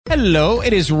Hello,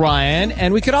 it is Ryan,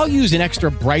 and we could all use an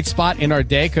extra bright spot in our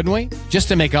day, couldn't we? Just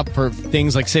to make up for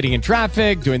things like sitting in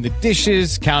traffic, doing the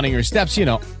dishes, counting your steps, you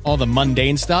know, all the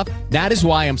mundane stuff. That is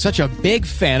why I'm such a big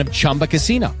fan of Chumba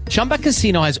Casino. Chumba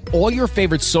Casino has all your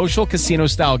favorite social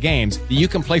casino-style games that you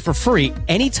can play for free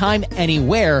anytime,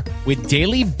 anywhere with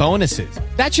daily bonuses.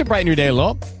 That should brighten your day a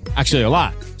little. Actually, a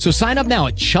lot. So sign up now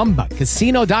at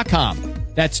ChumbaCasino.com.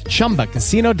 That's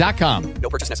ChumbaCasino.com. No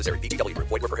purchase necessary. VGW Group.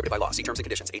 Void where prohibited by law. See terms and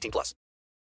conditions. 18+.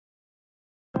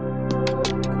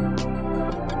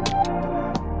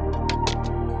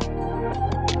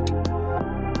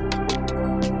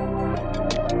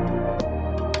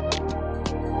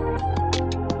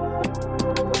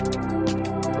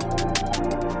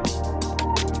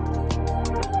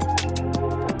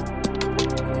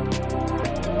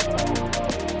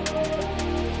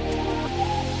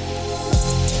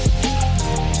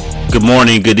 Good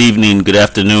morning, good evening, good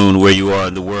afternoon, where you are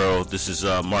in the world. This is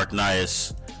Mark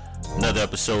Nias. Another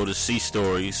episode of Sea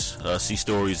Stories. Sea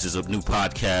Stories is a new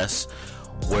podcast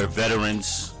where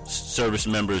veterans, service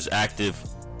members, active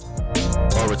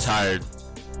or retired,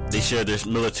 they share their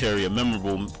a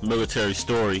memorable military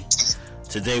story.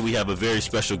 Today we have a very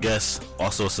special guest,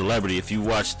 also a celebrity. If you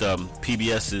watched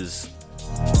PBS's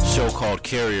show called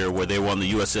Carrier, where they were on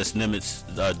the USS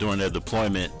Nimitz during their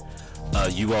deployment,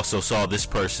 you also saw this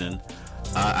person.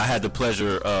 I had the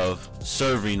pleasure of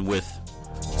serving with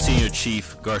Senior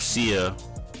Chief Garcia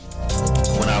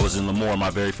when I was in Lemoore, my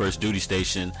very first duty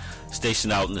station,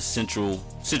 stationed out in the Central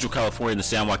California in the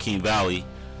San Joaquin Valley.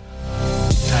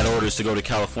 Had orders to go to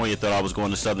California, thought I was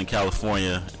going to Southern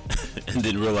California, and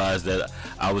didn't realize that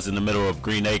I was in the middle of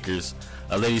Green Acres.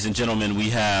 Ladies and gentlemen, we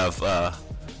have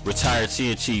retired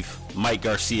Senior Chief Mike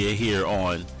Garcia here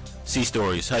on Sea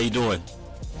Stories. How you doing?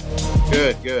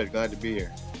 Good. Glad to be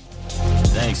here.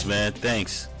 Thanks, man.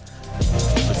 Thanks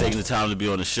for taking the time to be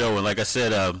on the show. And like I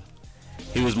said,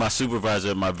 he was my supervisor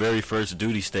at my very first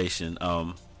duty station.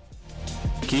 Can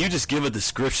you just give a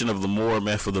description of Lemoore,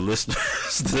 man, for the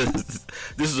listeners?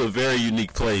 This is a very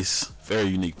unique place. Very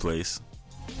unique place.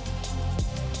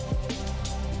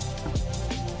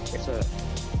 It's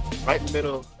right in the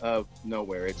middle of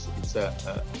nowhere. It's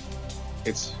a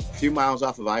few miles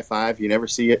off of I-5. You never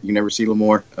see it. You never see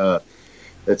Lemoore.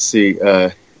 Let's see.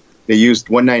 They used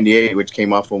 198, which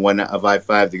came off of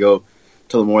I-5 to go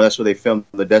to Lemoore. That's where they filmed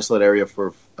The Desolate Area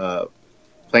for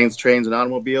Planes, Trains, and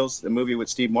Automobiles, the movie with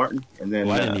Steve Martin. And then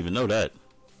I didn't even know that.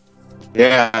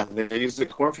 Yeah, they used the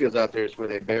cornfields out there. Is where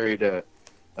they buried Joe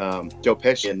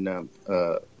Pesci in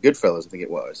Goodfellas, I think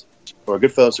it was, or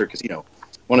Goodfellas or Casino.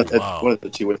 One of the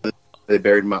two. They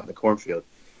buried him out in the cornfield.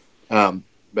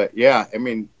 But yeah, I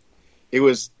mean,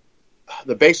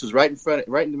 the base was right in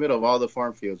the middle of all the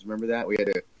farm fields. Remember that? We had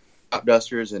crop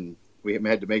dusters, and we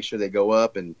had to make sure they go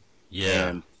up. And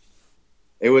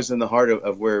it was in the heart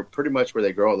of where pretty much where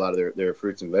they grow a lot of their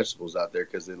fruits and vegetables out there,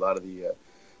 because a lot of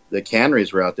the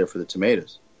canneries were out there for the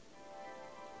tomatoes.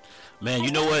 Man,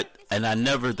 you know what? And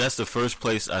that's the first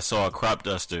place I saw a crop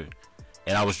duster.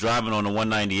 And I was driving on the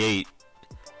 198.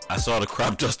 I saw the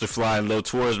crop duster flying low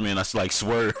towards me, and I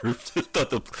swerved. Thought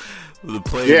the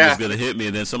plane was gonna hit me,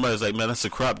 and then somebody was like, "Man, that's a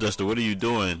crop duster. What are you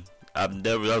doing?"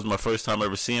 That was my first time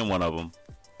ever seeing one of them.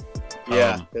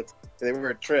 Yeah, they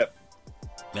were a trip.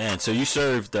 Man, so you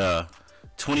served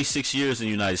 26 years in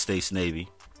the United States Navy.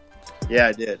 Yeah,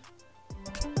 I did.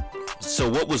 So,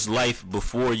 what was life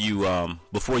before you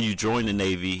joined the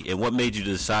Navy, and what made you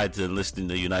decide to enlist in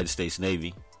the United States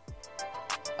Navy?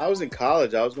 I was in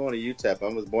college. I was going to UTEP. I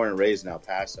was born and raised in El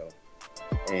Paso,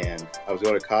 and I was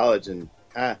going to college. And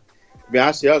to be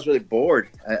honest with you, I was really bored.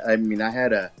 I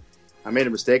made a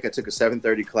mistake. I took a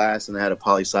 7:30 class, and I had a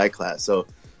poli-sci class. So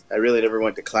I really never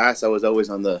went to class. I was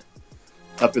always up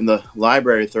in the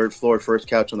library, third floor, first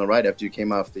couch on the right after you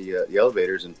came off the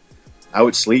elevators, and I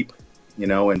would sleep,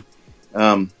 and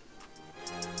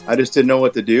I just didn't know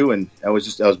what to do, and I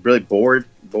was really bored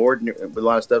with a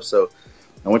lot of stuff. So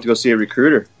I went to go see a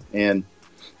recruiter, and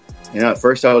at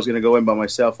first I was going to go in by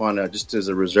myself on just as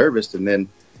a reservist, and then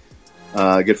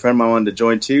a good friend of mine wanted to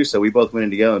join too, so we both went in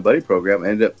together on the buddy program.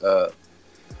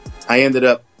 I ended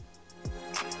up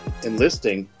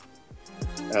enlisting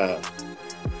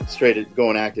straight at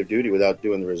going active duty without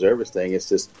doing the reservist thing. It's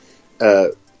just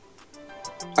I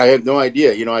had no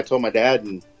idea. I told my dad,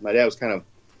 and my dad was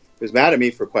mad at me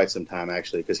for quite some time,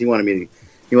 actually, because he wanted me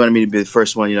to be the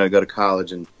first one, to go to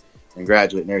college and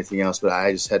graduate and everything else, but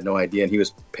I just had no idea, and he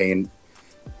was paying.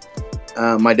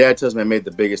 My dad tells me I made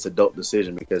the biggest adult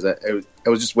decision because I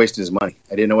was just wasting his money.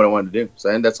 I didn't know what I wanted to do,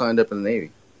 so that's how I ended up in the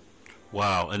Navy.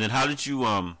 Wow! And then how did you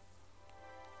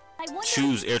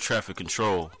choose air traffic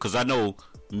control? Because I know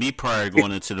me prior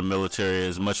going into the military,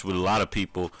 as much with a lot of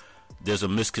people, there's a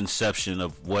misconception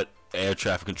of what air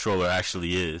traffic controller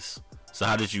actually is. So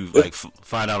how did you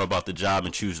find out about the job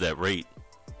and choose that rate?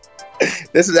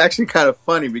 This is actually kind of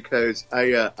funny because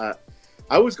I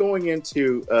was going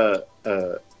into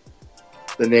the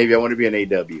Navy. I wanted to be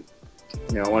an AW.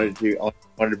 I wanted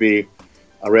to be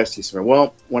a rescue swimmer.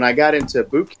 Well, when I got into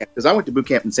boot camp, because I went to boot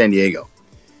camp in San Diego.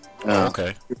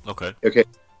 Okay.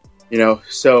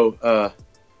 So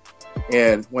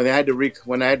and when I had to go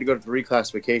to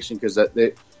reclassification, because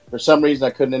for some reason I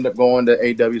couldn't end up going to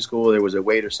AW school, there was a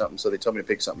wait or something, so they told me to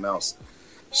pick something else.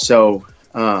 So,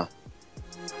 and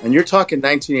you're talking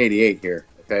 1988 here,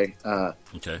 okay?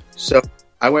 Okay. So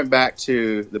I went back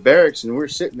to the barracks, and we were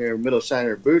sitting there in the middle of shining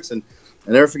our boots, and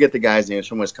I'll never forget the guy's name. He was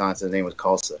from Wisconsin. His name was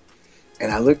Kalsa.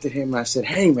 And I looked at him and I said,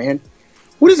 "Hey, man,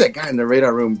 what does that guy in the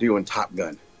radar room do in Top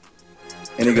Gun?"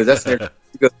 And he goes, "That's there."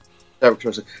 He goes,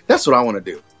 "That's what I want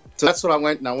to do." So that's what I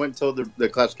went and told the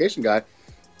classification guy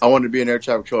I wanted to be an air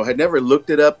traffic controller. I had never looked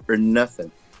it up or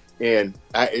nothing, and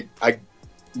I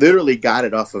literally got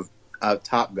it off of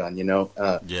Top Gun.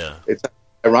 Yeah. It's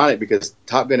ironic because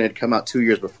Top Gun had come out 2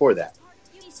 years before that.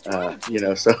 So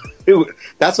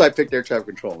that's why I picked air traffic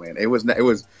control. Man, it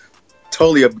was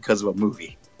totally up because of a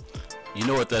movie. You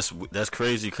know what? That's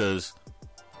crazy because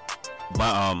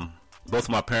my both of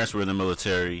my parents were in the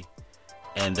military,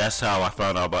 and that's how I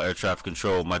found out about air traffic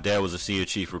control. My dad was a senior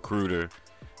chief recruiter,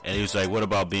 and he was like, "What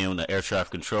about being an air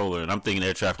traffic controller?" And I'm thinking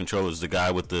air traffic controller is the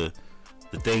guy with the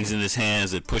things in his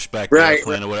hands that push back the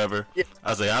airplane or whatever. Yeah.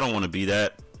 I was like, I don't want to be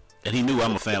that. And he knew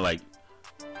I'm a fan. Like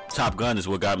Top Gun is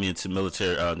what got me into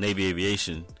military Navy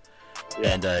aviation.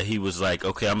 Yeah. And he was like,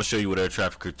 "Okay, I'm gonna show you what air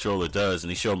traffic controller does."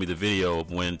 And he showed me the video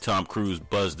of when Tom Cruise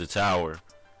buzzed the tower,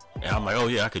 and I'm like, "Oh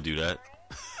yeah, I could do that."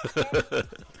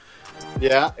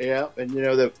 Yeah,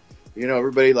 and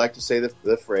everybody liked to say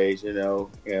the phrase,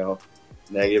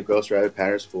 negative Ghost Rider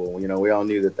Patterns Fool. We all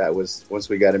knew that was once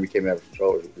we got him, became air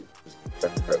controller.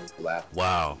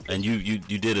 Wow, and you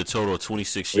did a total of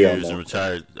 26 years and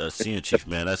retired senior chief,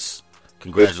 man. That's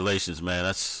congratulations, man.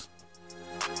 That's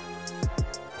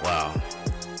wow.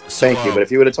 So, thank you. But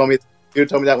if you would have told me that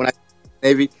when I was in the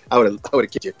Navy, I would have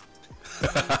kicked you.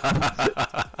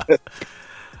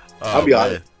 I'll be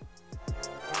honest.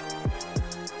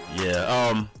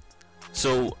 Yeah.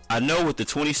 So I know with the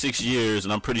 26 years,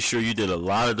 and I'm pretty sure you did a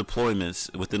lot of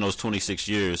deployments within those 26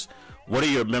 years. What are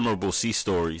your memorable sea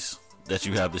stories that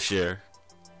you have to share?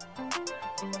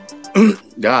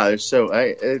 There's so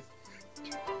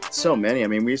many. I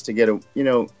mean, we used to get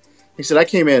he said, I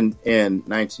came in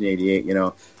 1988,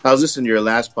 I was listening to your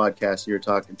last podcast you were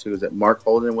talking to. Is that Mark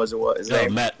Holden? Was it what his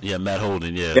name? Matt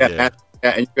Holden. Yeah. Matt,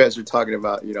 and you guys were talking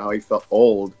about, how he felt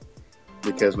old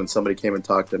because when somebody came and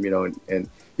talked to him, and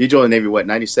you joined the Navy, what,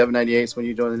 97, 98 is when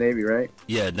you joined the Navy, right?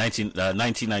 Yeah,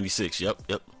 1996. Yep.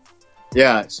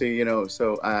 Yeah. So,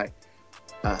 so I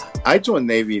joined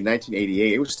the Navy in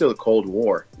 1988. It was still the Cold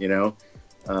War,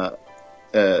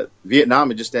 Vietnam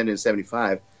had just ended in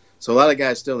 75. So a lot of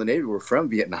guys still in the Navy were from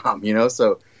Vietnam,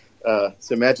 So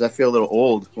imagine I feel a little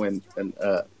old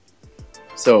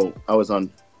so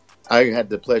I had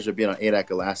the pleasure of being on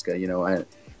Adak, Alaska. That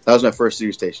was my first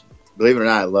duty station. Believe it or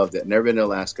not, I loved it. Never been to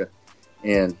Alaska,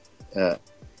 and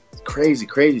crazy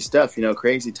stuff.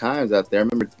 Crazy times out there. I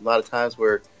remember a lot of times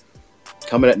where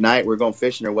coming at night, we're going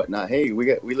fishing or whatnot. Hey,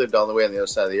 we lived all the way on the other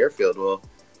side of the airfield. Well,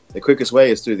 the quickest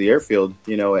way is through the airfield,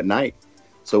 at night.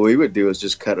 So what we would do is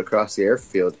just cut across the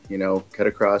airfield, cut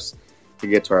across to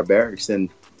get to our barracks. And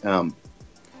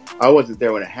I wasn't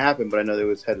there when it happened, but I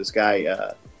know had this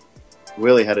guy,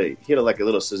 Willie he had like a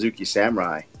little Suzuki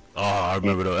Samurai. Oh, I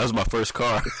remember that. That was my first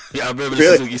car. Yeah, I remember the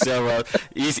Suzuki Samurai.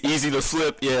 Easy to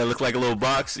flip. Yeah, it looked like a little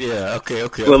box. Yeah, okay.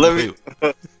 Well, you're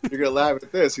gonna laugh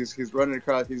at this. He's rolling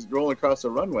across the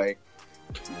runway,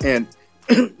 and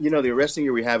the arresting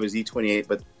gear we have is E28,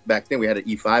 but back then we had an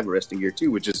E5 arresting gear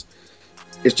too, which is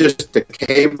it's just the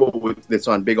cable that's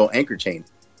on big old anchor chain.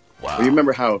 Wow. Well, you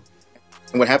remember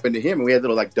what happened to him? And we had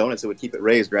little like donuts that would keep it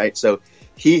raised, right? So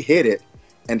he hit it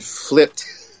and flipped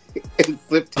his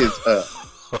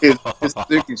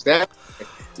Suzuki staff,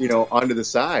 onto the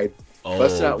side. Oh,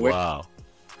 busted out wow.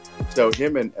 So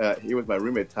him and he was my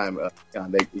roommate at the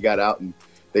time. He got out and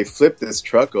they flipped this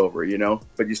truck over,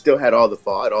 but you still had all the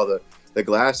fog, all the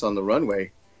glass on the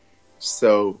runway.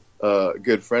 So a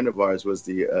good friend of ours was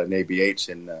the Navy H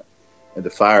and the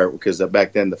fire, because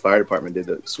back then the fire department did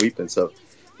the sweeping. So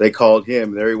they called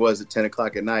him. There he was at 10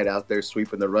 o'clock at night out there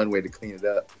sweeping the runway to clean it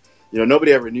up.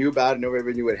 Nobody ever knew about it. Nobody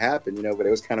ever knew what happened, but it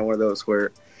was kind of one of those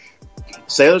where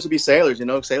sailors would be sailors,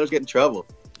 sailors get in trouble.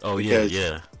 Oh, because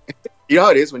yeah. you know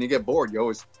how it is when you get bored.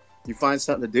 You find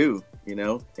something to do, and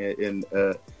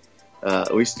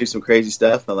we used to do some crazy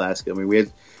stuff in Alaska. I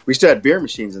mean, we still had beer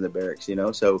machines in the barracks,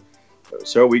 so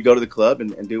we go to the club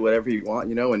and do whatever you want,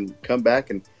 and come back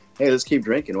and, hey, let's keep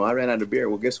drinking. Well, I ran out of beer.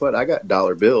 Well, guess what? I got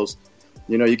dollar bills.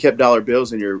 You kept dollar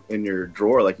bills in your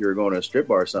drawer like you were going to a strip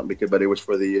bar or something, but it was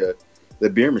for the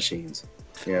beer machines.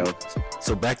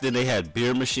 So back then they had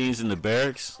beer machines in the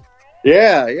barracks?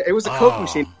 Yeah, it was a Coke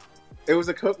machine. It was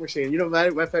a Coke machine.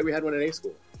 Matter of fact, we had one in A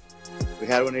school. We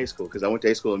had one in A school because I went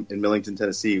to A school in Millington,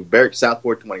 Tennessee. Barracks South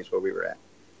 420 is where we were at.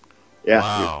 Yeah.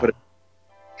 Wow.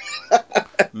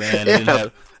 Man, they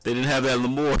didn't have that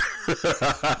Lemoore.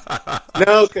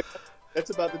 No, 'cause that's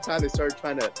about the time they started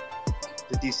trying to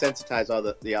desensitize all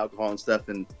the alcohol and stuff,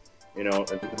 and in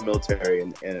the military.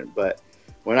 But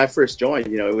when I first joined,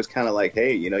 it was kind of like,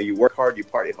 hey, you work hard, you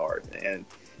party hard, and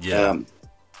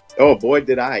oh boy,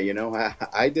 did I!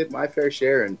 I did my fair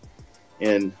share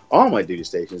in all my duty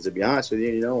stations. To be honest with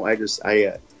you,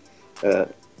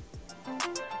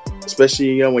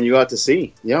 especially when you go out to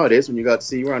sea. It is when you go out to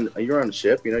sea. You're on the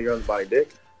ship. You're on the body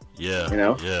dick.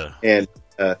 Yeah. Yeah. And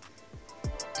I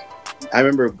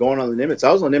remember going on the Nimitz.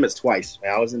 I was on Nimitz twice.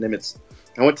 I was in Nimitz.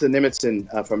 I went to the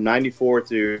Nimitz from 94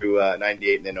 through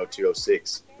 98 and then 02,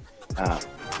 06. I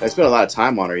spent a lot of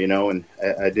time on her, and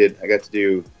I got to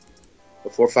do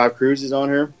 4 or 5 cruises on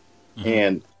her. Mm-hmm.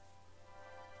 And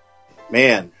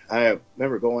man, I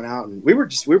remember going out and we were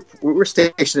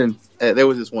stationed in, there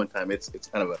was this one time, it's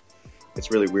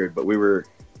really weird, but we were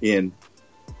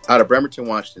out of Bremerton,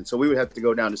 Washington. So we would have to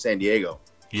go down to San Diego.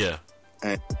 Yeah.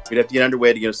 And we'd have to get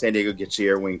underway to go to San Diego, get the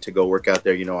air wing to go work out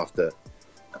there, off the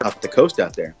coast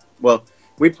out there. Well,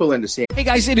 we pull into San. Hey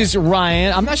guys, it is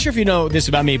Ryan. I'm not sure if you know this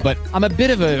about me, but I'm a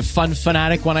bit of a fun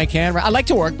fanatic when I can. I like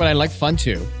to work, but I like fun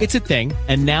too. It's a thing.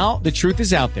 And now the truth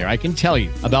is out there. I can tell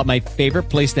you about my favorite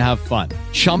place to have fun.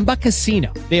 Chumba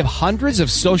Casino. They have hundreds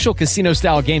of social casino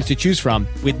style games to choose from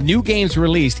with new games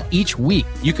released each week.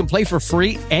 You can play for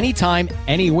free anytime,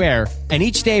 anywhere. And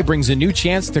each day brings a new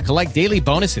chance to collect daily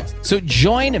bonuses. So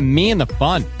join me in the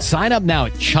fun. Sign up now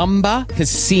at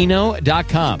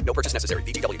ChumbaCasino.com. No purchase necessary.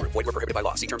 VGW Group. Void where prohibited by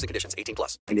law. See terms and conditions.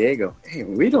 18+. San Diego. Hey,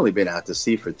 we'd only been out to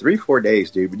sea for 3-4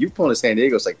 days, dude. But you pull into San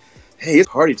Diego, it's like, hey, it's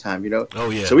party time, Oh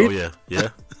yeah. So yeah.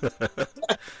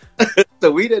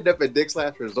 So we'd end up at Dick's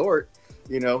Last Resort,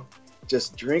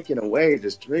 just drinking away. And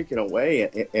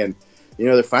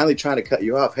they're finally trying to cut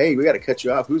you off. Hey, we got to cut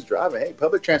you off. Who's driving? Hey,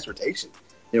 public transportation.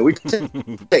 We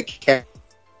take cab.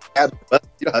 You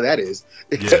know how that is.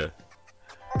 Yeah.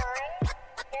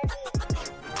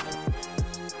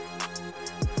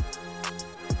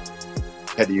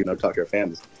 Had to talk to our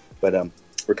families, but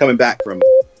we're coming back from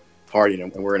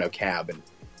partying and we're in a cab and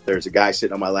there's a guy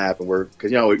sitting on my lap and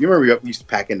because you remember we used to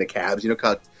pack into cabs,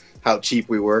 how cheap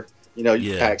we were, you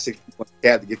pack 6 people in a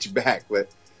cab to get you back. But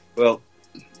well,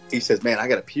 he says, man, I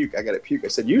gotta puke. I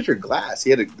said, use your glass.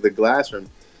 He had the glass from,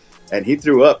 and he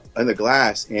threw up in the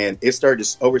glass and it started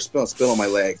to overspill and spill on my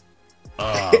leg.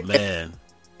 Oh man.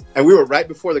 And we were right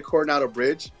before the Coronado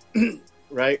Bridge,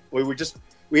 right? We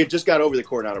had just got over the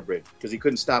Coronado Bridge because he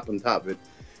couldn't stop on top of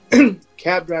it.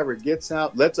 Cab driver gets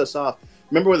out, lets us off.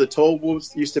 Remember where the toll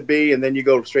booths used to be? And then you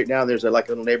go straight down. There's a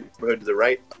little neighborhood to the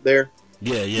right there.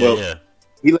 Yeah.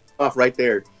 He let us off right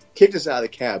there, kicked us out of the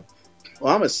cab.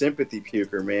 Well, I'm a sympathy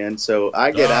puker, man. So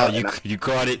I get out. You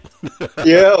caught it.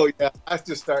 Yeah. I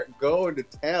just start going to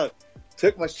town.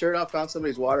 Took my shirt off, found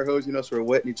somebody's water hose, so we're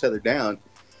wetting each other down.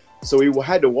 So we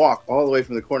had to walk all the way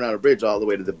from the Coronado Bridge all the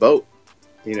way to the boat,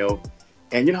 And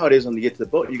you know how it is when you get to the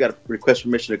boat, you got to request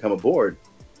permission to come aboard.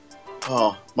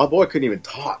 Oh, my boy couldn't even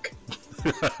talk.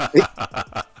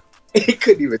 He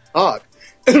couldn't even talk.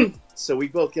 So we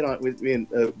both get on with me and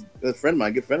a good friend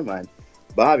of mine,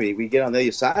 Bobby. We get on the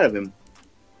other side of him,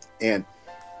 and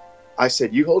I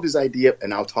said, "You hold his ID up,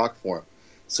 and I'll talk for him."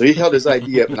 So he held his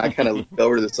ID up, and I kind of looked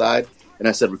over to the side, and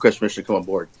I said, "Request permission to come on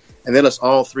board." And then us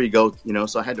all three go,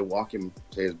 So I had to walk him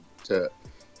to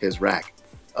his rack.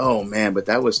 Oh man, but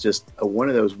that was just one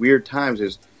of those weird times.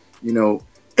 Is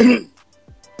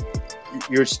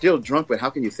you're still drunk, but how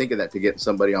can you think of that to get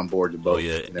somebody on board the boat? Oh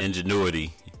yeah,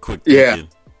 ingenuity, quick Yeah. thinking.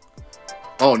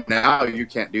 Oh, now you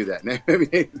can't do that.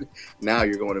 Now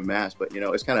you're going to mass, but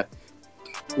it's kind of,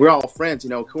 we're all friends.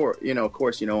 Of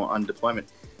course, on deployment,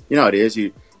 how it is.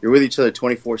 You're with each other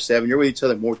 24/7. You're with each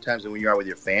other more times than when you are with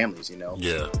your families.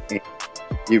 Yeah. And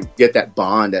you get that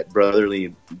bond, that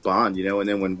brotherly bond. And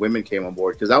then when women came on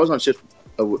board, because I was on shift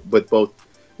with both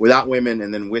without women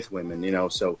and then with women.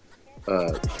 So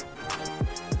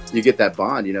you get that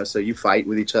bond. So you fight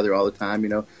with each other all the time.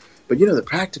 But the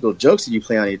practical jokes that you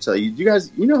play on each other, you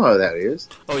guys, you know how that is.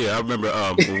 Oh yeah, I remember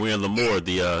when we were in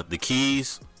Lemoore, the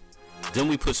keys. Then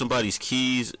we put somebody's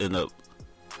keys in a.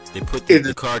 They put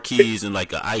the car keys in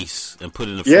like ice and put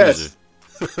it in the freezer.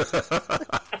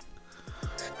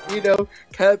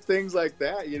 Kind of things like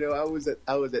that.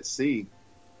 I was at sea,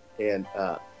 and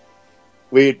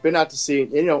we had been out to sea.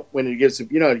 And, when you get to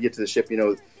the ship,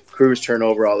 crews turn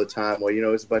over all the time. Well,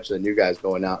 it's a bunch of the new guys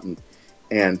going out,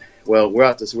 and we're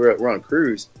out this. We're on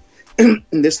cruise, and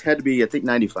this had to be, I think,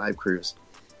 95 cruise,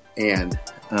 and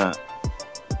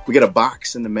we get a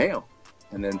box in the mail,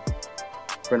 and then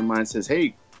a friend of mine says,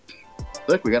 "Hey,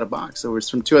 look, we got a box." So there's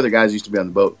some two other guys who used to be on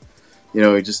the boat.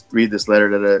 We just read this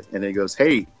letter, and he goes,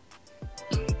 "Hey,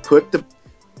 put the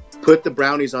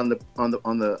brownies on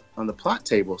the plot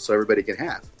table so everybody can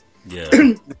have." Yeah.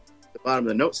 The bottom of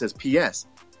the note says, "P.S.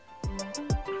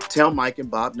 Tell Mike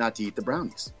and Bob not to eat the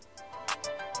brownies."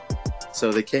 So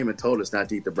they came and told us not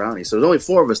to eat the brownies. So there's only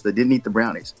 4 of us that didn't eat the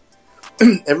brownies.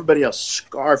 Everybody else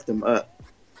scarfed them up.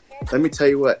 Let me tell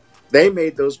you what. They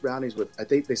made those brownies with, I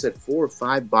think they said 4 or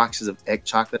 5 boxes of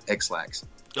chocolate X-Lax.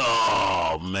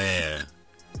 Oh, man.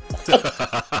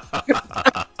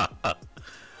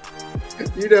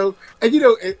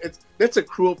 That's a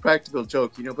cruel practical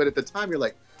joke, but at the time you're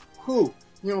like, who,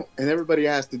 and everybody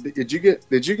asked, did you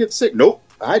get sick? Nope,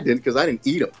 I didn't, because I didn't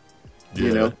eat them,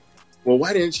 Well,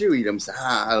 why didn't you eat them? So,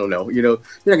 I don't know, you're not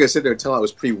going to sit there until I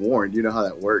was pre-warned, you know how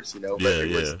that works, but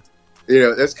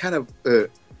that's kind of, is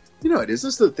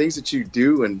this the things that you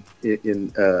do in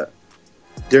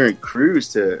during cruise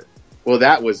to, well,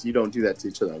 that was, you don't do that to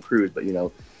each other on cruise, but,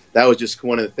 that was just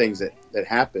one of the things that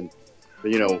happened.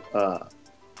 But, I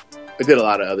did a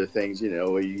lot of other things,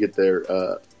 where you get there.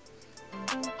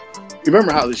 You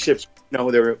remember how the ships,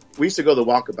 we used to go to the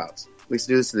walkabouts. We used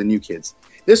to do this to the new kids.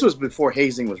 This was before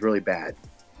hazing was really bad.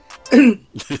 We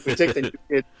take the new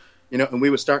kids, and we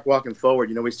would start walking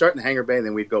forward. We'd start in the hangar bay, and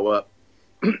then we'd go up.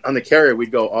 On the carrier, we'd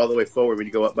go all the way forward.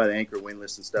 We'd go up by the anchor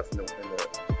windlass and stuff,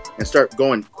 and start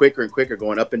going quicker and quicker,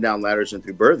 going up and down ladders and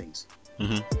through berthings.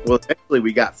 Mm-hmm. Well, eventually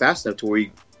we got fast enough to where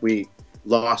we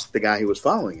lost the guy who was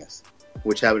following us,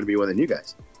 which happened to be one of the new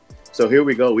guys. So here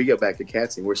we go. We get back to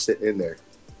Catsing. We're sitting in there.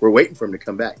 We're waiting for him to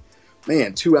come back.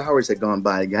 Man, 2 hours had gone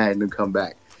by. The guy hadn't come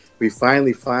back. We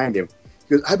finally find him.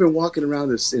 He goes, "I've been walking around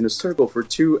this in a circle for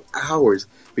 2 hours,"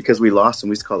 because we lost him.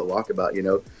 We used to call it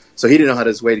walkabout, So he didn't know how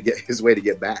his way to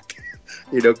get back,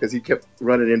 because he kept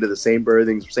running into the same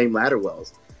berthings, same ladder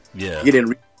wells. Yeah. He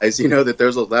didn't realize, that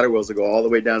there's those ladder wells that go all the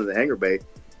way down to the hangar bay,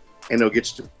 and they'll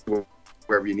get you to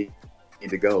wherever you need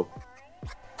to go.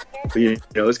 But,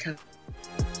 it's kind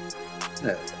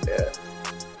of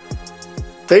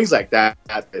things like that.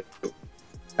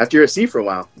 After you're at sea for a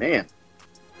while, man,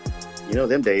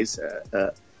 them days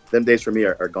for me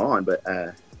are gone. But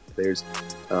there's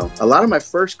a lot of my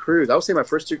first cruise. I would say my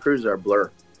first 2 cruises are a blur.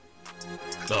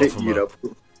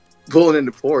 Pulling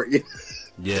into port.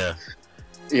 Yeah.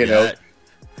 I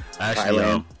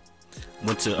actually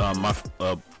went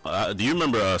to do you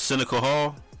remember Seneca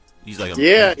Hall? He's like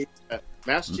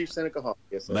Master Chief Seneca Hall.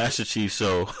 Yes, sir. Master Chief.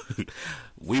 So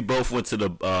we both went to the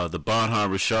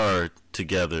Bonhomme Richard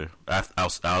together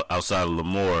outside of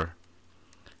Lemoore.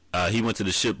 He went to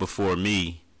the ship before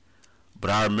me, but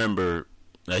I remember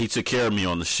he took care of me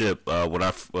on the ship. When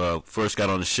I first got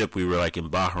on the ship, we were like in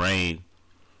Bahrain,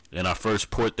 and our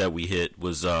first port that we hit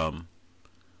was in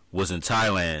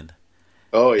Thailand.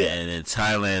 Oh yeah. And in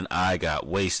Thailand, I got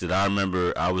wasted. I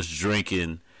remember I was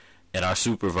drinking, and our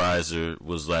supervisor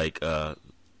was like,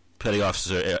 Petty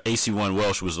Officer AC-1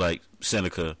 Welsh was like,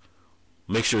 "Seneca,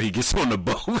 make sure he gets on the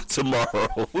boat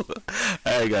tomorrow."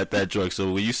 I got that drunk.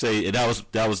 So when you say, and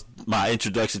that was my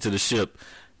introduction to the ship.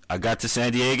 I got to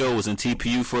San Diego, was in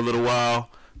TPU for a little while.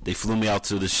 They flew me out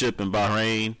to the ship in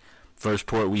Bahrain. First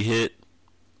port we hit,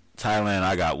 Thailand,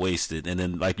 I got wasted. And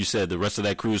then, like you said, the rest of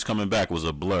that cruise coming back was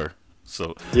a blur.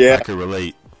 So I could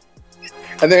relate.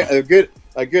 And then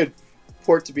a good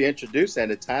port to be introduced in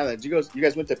Thailand. You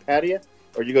guys went to Pattaya,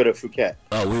 or you go to Phuket?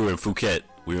 Oh, we were in Phuket.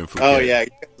 Oh yeah, you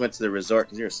guys went to the resort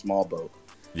because you're a small boat.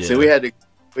 Yeah. So we had to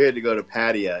go to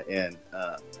Pattaya, and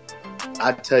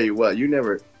I tell you what, you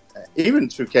never, even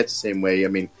Phuket's the same way. I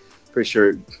mean, pretty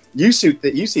sure you see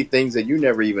things that you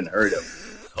never even heard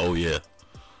of. Oh yeah.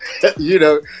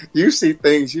 You see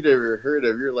things you never heard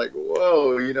of. You're like,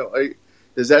 whoa,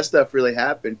 does that stuff really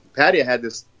happen? Pattaya had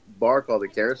this bar called the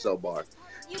Carousel Bar,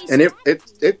 and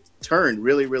it turned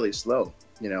really, really slow.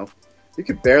 You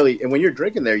could barely, and when you're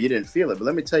drinking there, you didn't feel it. But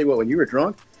let me tell you what, when you were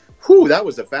drunk, that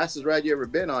was the fastest ride you ever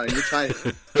been on, and you're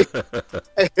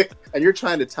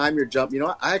trying to time your jump.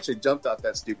 I actually jumped off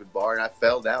that stupid bar, and I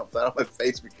fell down flat on my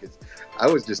face because I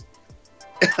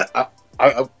I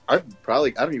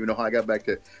probably, I don't even know how I got back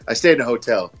to. I stayed in a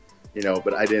hotel,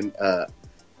 but I didn't.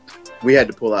 We had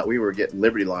to pull out. We were getting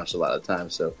Liberty launched a lot of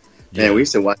times, so man, we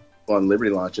used to watch people on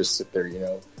Liberty launch just sit there,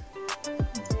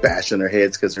 bashing their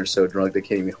heads because they're so drunk they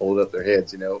can't even hold up their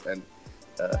heads, and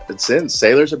it's in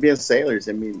sailors are being sailors.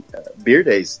 I mean, beer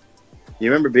days. You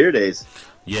remember beer days?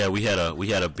 Yeah, we had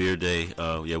a beer day.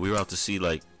 We were out to sea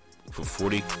like for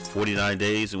 49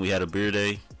 days, and we had a beer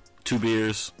day, 2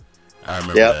 beers. I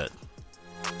remember that.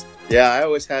 Yeah, I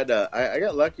always had. I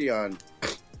got lucky on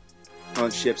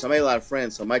ships. I made a lot of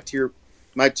friends, so my 2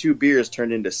 beers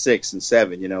turned into 6 and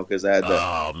 7. Because I had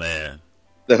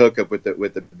the hookup with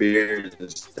the beers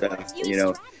and stuff.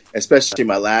 Especially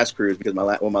my last cruise, because my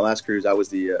last cruise I was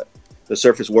the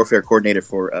surface warfare coordinator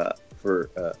for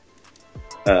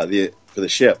the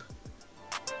ship.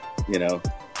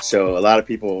 So a lot of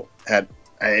people had.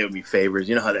 It would be favors.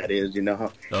 You know how that is. You know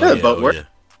how the boat works.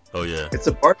 Oh yeah, it's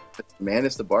a barter system, man.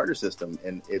 It's the barter system,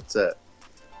 and it's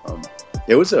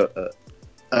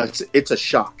it's a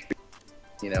shock.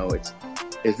 It's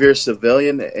if you're a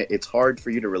civilian, it's hard for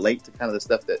you to relate to kind of the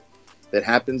stuff that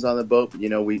happens on the boat. But,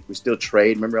 we still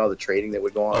trade. Remember all the trading that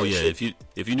would go on? Oh yeah, if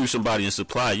you knew somebody in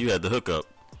supply, you had the hookup.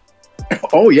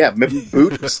 Oh yeah,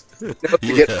 boots.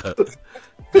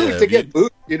 To get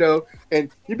boots, and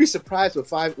you'd be surprised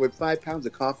what 5 pounds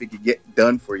of coffee could get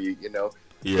done for you,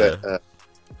 Yeah. But,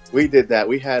 we did that.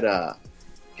 We had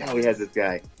we had this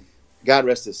guy, God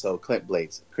rest his soul, Clint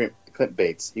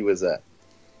Bates. He was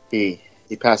he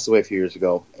passed away a few years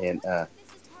ago, and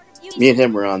me and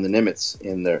him were on the Nimitz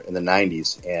in the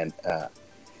 90s, and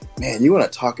man, you want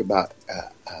to talk about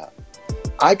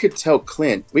I could tell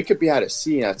Clint, we could be out at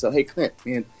sea, and I'd say, hey Clint,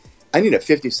 man, I need a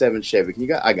 57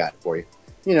 Chevy. I got it for you.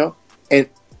 And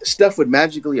stuff would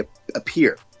magically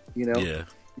appear, Yeah.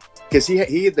 Because he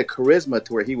had the charisma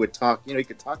to where he would talk. He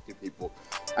could talk to people.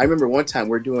 I remember one time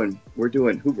we're doing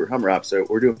Hoover Hummer ops, so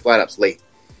we're doing flat ops late.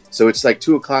 So it's like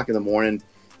 2:00 in the morning,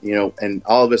 and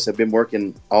all of us have been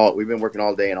working we've been working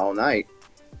all day and all night,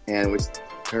 and we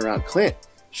turn around, Clint,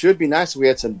 should be nice if we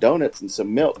had some donuts and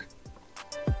some milk.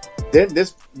 Didn't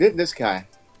this guy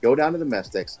go down to the mess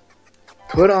decks,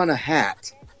 put on a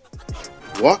hat,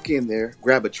 walk in there,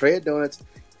 grab a tray of donuts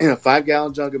and a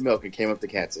 5-gallon jug of milk, and came up to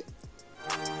Catsy.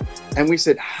 And we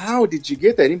said, how did you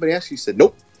get that? Anybody ask you? He said,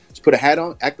 nope. Just put a hat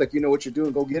on, act like you know what you're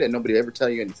doing, go get it. Nobody ever tell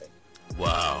you anything.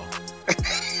 Wow.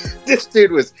 This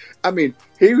dude was,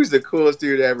 he was the coolest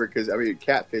dude ever, because,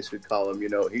 Catfish would call him,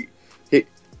 he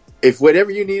if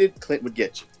whatever you needed, Clint would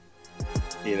get you.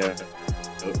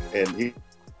 And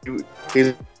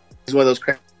he's one of those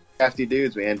crafty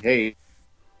dudes, man. Hey,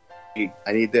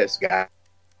 I need this guy.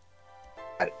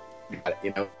 Got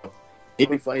it. He'd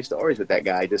be funny stories with that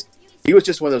guy. He was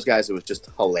just one of those guys that was just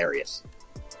hilarious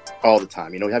all the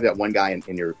time. You have that one guy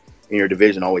in your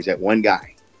division, always that one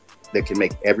guy that can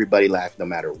make everybody laugh no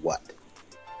matter what.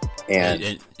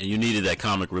 And you needed that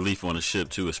comic relief on the ship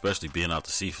too, especially being out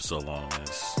to sea for so long, man.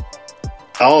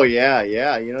 Oh yeah.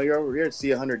 You're over here at sea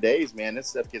 100 days, man. This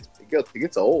stuff gets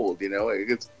old.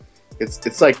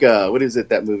 It's like what is it?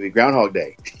 That movie Groundhog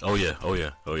Day. Oh yeah.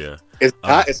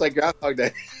 It's like Groundhog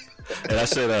Day. And I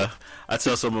said, I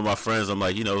tell some of my friends, I'm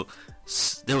like,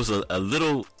 there was a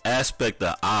little aspect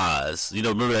of Oz.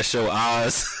 Remember that show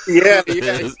Oz? Yeah.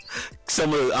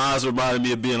 Some of the Oz reminded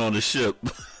me of being on the ship.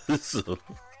 So.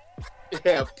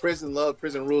 Yeah, prison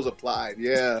rules applied.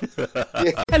 Yeah.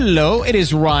 Hello, it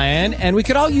is Ryan, and we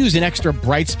could all use an extra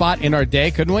bright spot in our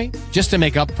day, couldn't we? Just to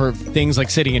make up for things like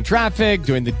sitting in traffic,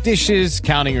 doing the dishes,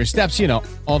 counting your steps,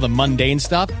 all the mundane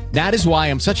stuff. That is why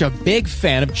I'm such a big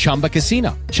fan of Chumba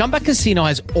Casino. Chumba Casino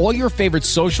has all your favorite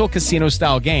social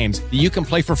casino-style games that you can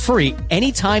play for free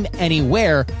anytime,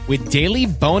 anywhere with daily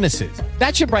bonuses.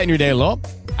 That should brighten your day a little.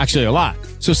 Actually, a lot.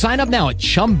 So sign up now at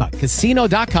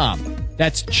ChumbaCasino.com.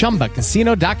 That's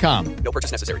ChumbaCasino.com. No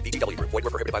purchase necessary. VGW Group. Void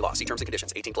where prohibited by law. See terms and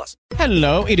conditions. 18+.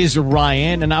 Hello, it is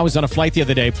Ryan, and I was on a flight the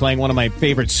other day playing one of my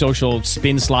favorite social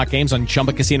spin slot games on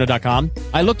ChumbaCasino.com.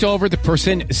 I looked over at the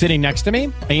person sitting next to me,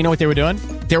 and you know what they were doing?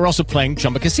 They were also playing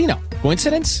Chumba Casino.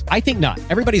 Coincidence? I think not.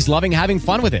 Everybody's loving having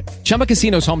fun with it. Chumba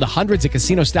Casino is home to hundreds of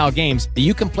casino-style games that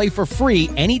you can play for free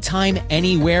anytime,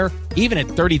 anywhere, even at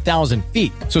 30,000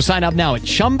 feet. So sign up now at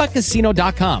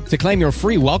ChumbaCasino.com to claim your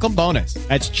free welcome bonus.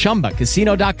 That's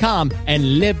ChumbaCasino.com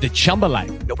and live the Chumba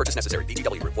life. No purchase necessary.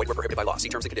 VGW Group. Void where prohibited by law. See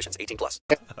terms and conditions. 18+.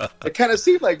 It kind of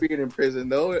seemed like being in prison,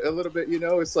 though, a little bit.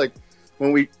 It's like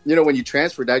when when you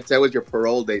transferred, that was your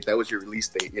parole date. That was your release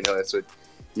date. That's what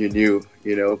you knew,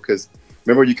 because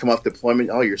remember you come off deployment,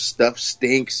 all your stuff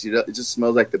stinks. It just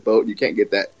smells like the boat. You can't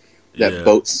get that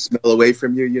boat smell away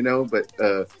from you. But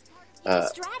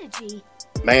strategy.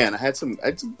 Man, I had some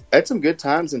good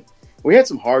times, and we had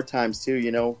some hard times too.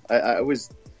 I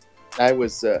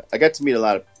got to meet a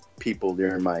lot of people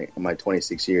during my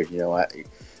 26 years.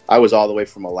 I was all the way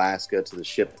from Alaska to the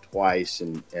ship twice,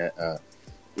 and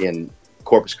in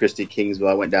Corpus Christi, Kingsville.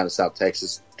 I went down to South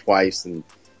Texas twice, and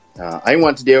I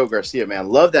went to Diego Garcia. Man,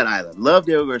 love that island. Love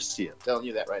Diego Garcia. I'm telling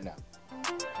you that right now.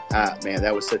 Man,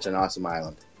 that was such an awesome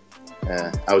island.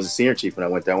 I was a senior chief when I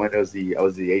went there. I was the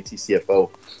ATCFO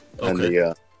and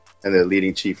the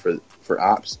leading chief for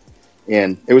ops,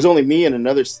 and it was only me and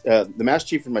another the master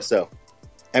chief and myself,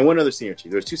 and one other senior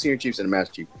chief. There was two senior chiefs and a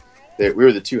master chief. We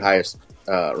were the two highest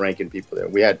ranking people there.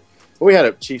 We had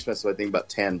a chief's mess of I think about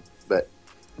 10, but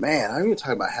man, I'm going to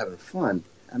talk about having fun.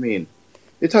 I mean,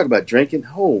 they talk about drinking.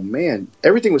 Oh man,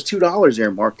 everything was $2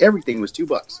 there, Mark. Everything was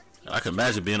 $2. I can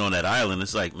imagine being on that island.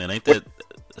 It's like, man, ain't that?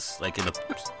 It's like in the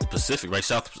Pacific, right?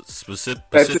 South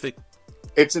Pacific.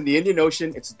 It's in the Indian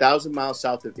Ocean. It's 1,000 miles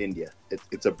south of India.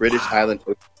 It's a British island.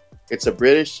 It's a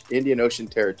British Indian Ocean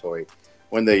territory.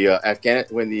 When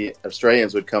the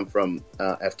Australians would come from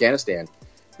Afghanistan,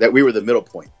 that we were the middle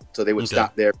point. So they would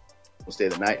stop there, stay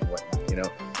the night and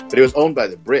whatnot. But it was owned by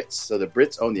the Brits, so the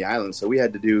Brits owned the island. So we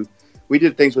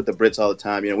did things with the Brits all the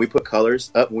time. We put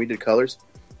colors up when we did colors.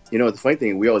 The funny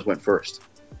thing, we always went first.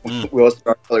 We always put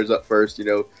our colors up first,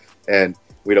 and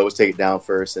we'd always take it down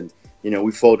first. And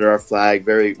we folded our flag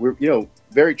very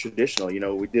traditional.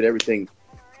 We did everything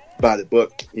by the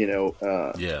book.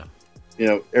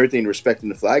 Everything respecting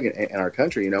the flag and our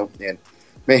country. And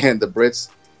man, the Brits,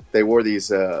 they wore these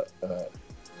their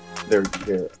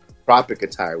tropic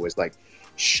attire was like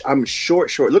I'm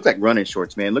short. It looked like running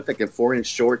shorts, man. It looked like in 4-inch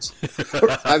shorts.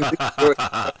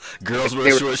 Girls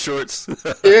wear shorts.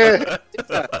 Yeah.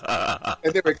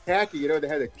 And they were khaki, they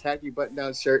had a khaki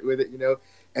button-down shirt with it,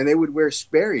 and they would wear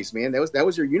Sperry's, man. That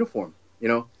was their uniform,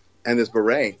 and this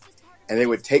beret. And they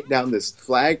would take down this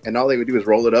flag, and all they would do is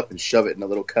roll it up and shove it in a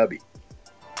little cubby,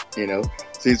 So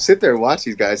you'd sit there and watch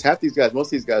these guys. Most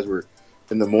of these guys were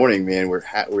in the morning, man.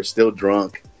 We're still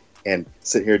drunk and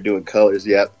sitting here doing colors.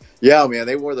 Yep. Yeah, man,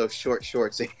 they wore those short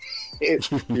shorts, and it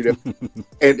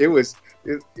was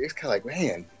kind of like,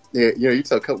 man, you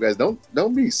tell a couple guys,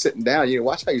 don't be sitting down,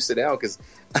 watch how you sit down, because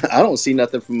I don't see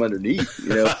nothing from underneath,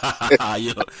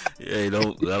 I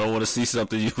don't want to see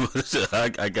something.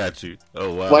 I got you.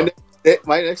 Oh wow.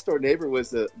 My next door neighbor was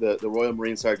the Royal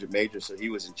Marine Sergeant Major, so he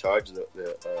was in charge of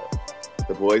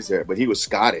the boys there, but he was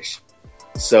Scottish,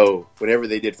 so whenever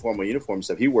they did formal uniform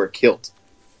stuff, he wore a kilt.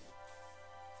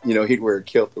 He'd wear a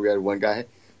kilt. We had one guy,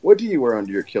 what do you wear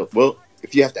under your kilt? Well,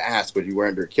 if you have to ask what you wear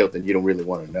under a kilt, then you don't really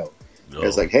want to know. No.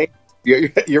 It's like, hey,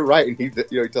 you're right. And he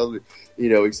tells me,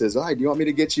 he says, do you want me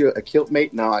to get you a kilt,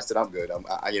 mate? No, I said, I'm good.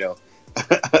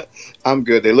 I'm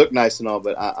good. They look nice and all,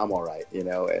 but I'm all right,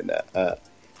 and,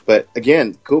 but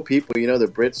again, cool people, the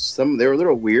Brits, they were a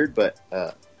little weird, but,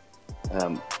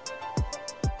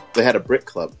 they had a Brit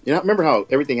club. Remember how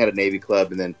everything had a Navy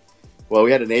club, and then, we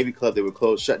had a Navy club that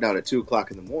would shut down at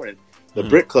 2:00 in the morning. The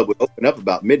Brit club would open up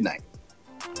about midnight.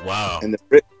 Wow. And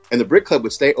the Brit club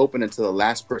would stay open until the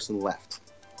last person left.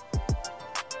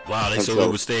 Wow. So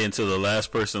it would stay until the last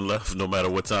person left, no matter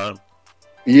what time.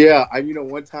 Yeah.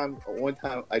 One time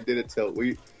I did it till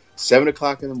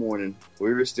 7:00 in the morning.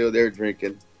 We were still there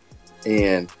drinking,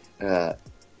 and I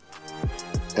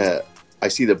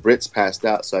see the Brits passed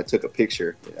out, so I took a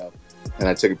picture, and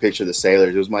I took a picture of the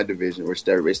sailors. It was my division.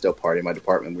 Everybody's still partying. My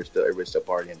department, everybody's still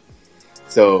partying.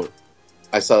 So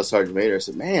I saw the Sergeant Major. I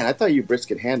said, man, I thought you Brits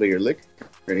could handle your liquor.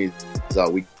 And he's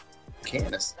all, we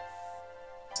can. I said,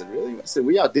 really? I said,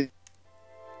 we all did.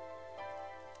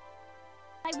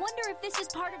 I wonder if this is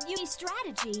part of Uni's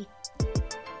strategy.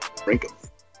 Drink them.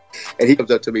 And he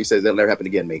comes up to me and says, that'll never happen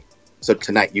again, mate. So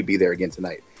tonight, you be there again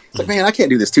tonight. It's like, man, I can't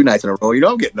do this 2 nights in a row.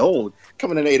 I'm getting old.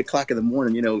 Coming in at 8:00 in the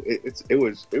morning,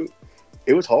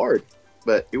 it was hard,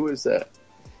 but it was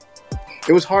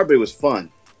hard, but it was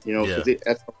fun,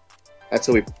 that's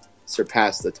how we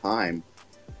surpassed the time,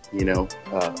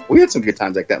 we had some good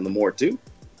times like that in the Moore too.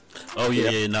 Oh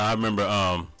yeah. No, I remember,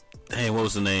 what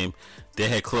was the name? They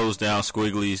had closed down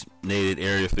Squiggly's native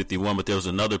Area 51, but there was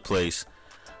another place.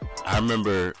 I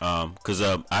remember, cause,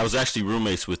 I was actually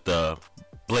roommates with,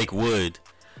 Blake Wood,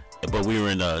 but we were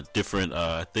in a different,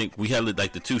 I think we had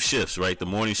like the 2 shifts, right? The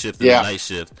morning shift and the night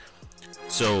shift.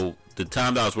 So the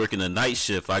time that I was working the night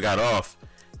shift, I got off,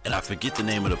 and I forget the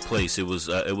name of the place. It was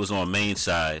on Main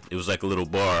Side. It was like a little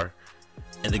bar,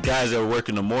 and the guys that were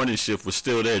working the morning shift were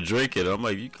still there drinking. I'm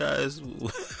like, you guys.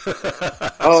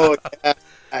 Oh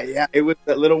yeah, it was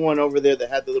that little one over there that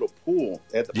had the little pool.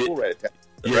 They had the pool right at that.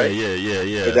 Yeah,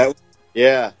 right?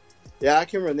 yeah. Yeah, I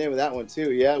can remember the name of that one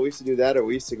too. Yeah, we used to do that, or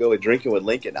we used to go drinking with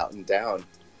Lincoln out in town.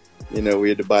 You know, we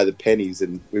had to buy the pennies,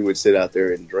 and we would sit out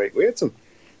there and drink. We had some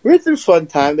fun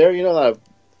time there. You know, a lot of,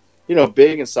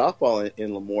 big in softball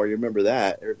in Lemoore. You remember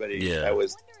that? Everybody, Yeah. that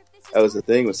was the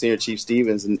thing with Senior Chief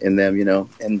Stevens and them. You know,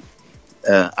 and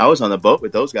I was on the boat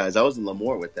with those guys. I was in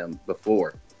Lemoore with them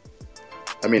before.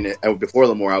 I mean, before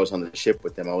Lemoore, I was on the ship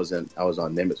with them. I was on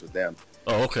Nimitz with them.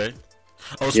 Oh, okay.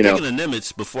 Oh, speaking of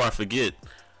Nimitz, before I forget,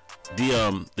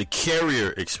 the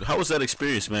Carrier. How was that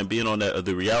experience, man? Being on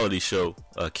the reality show,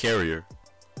 Carrier.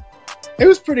 It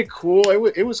was pretty cool.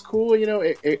 It was cool. You know,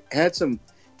 it had some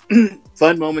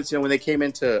fun moments. You know, when they came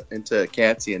into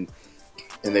CATSI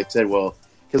and they said, well,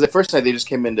 because the first night they just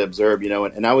came in to observe. You know,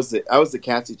 and I was the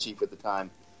CATSI chief at the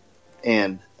time,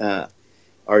 and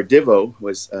our Divo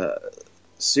was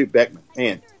Sue Beckman.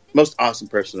 Man, most awesome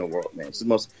person in the world, man. It's the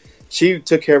most. She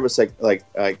took care of us like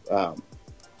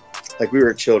we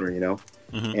were children, you know.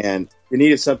 Mm-hmm. And if you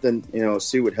needed something, you know,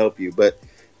 Sue would help you. But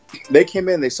they came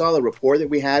in, they saw the rapport that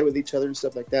we had with each other and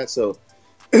stuff like that. So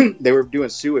they were doing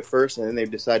Sue at first, and then they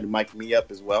decided to mic me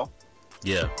up as well.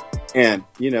 Yeah. And,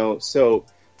 you know, so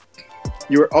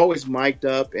you were always mic'd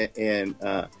up. And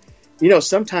you know,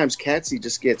 sometimes CATSI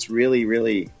just gets really,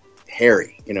 really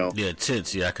hairy, you know. Yeah,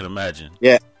 tense. Yeah, I can imagine.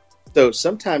 Yeah. So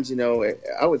sometimes, you know,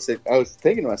 I was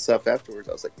thinking to myself afterwards,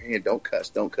 I was like, man, don't cuss.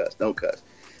 But,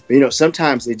 you know,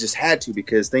 sometimes they just had to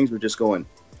because things were just going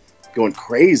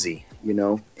crazy, you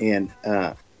know. And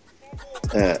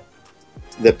the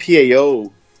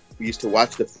PAO used to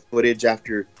watch the footage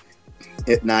after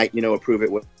at night, you know, approve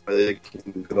it whether it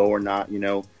can go or not, you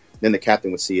know. Then the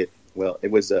captain would see it. Well,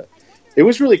 it was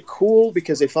really cool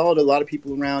because they followed a lot of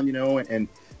people around, you know, and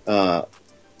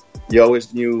you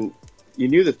always knew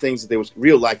the things that there was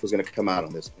real life was going to come out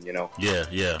on this one, you know. Yeah,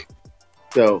 yeah.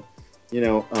 So, you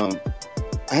know,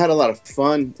 I had a lot of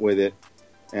fun with it,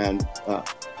 and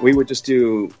we would just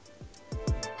do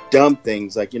dumb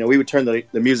things like, you know, we would turn the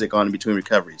music on in between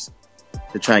recoveries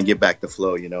to try and get back the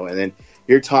flow, you know. And then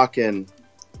you're talking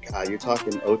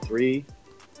 03,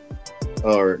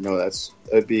 or no,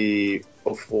 it'd be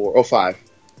 04, 05.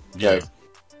 Yeah. Right?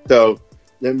 So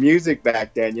the music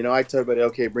back then, you know, I tell everybody,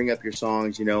 okay, bring up your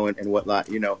songs, you know, and whatnot,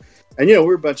 you know. And, you know,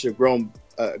 we're a bunch of grown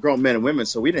men and women,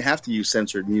 so we didn't have to use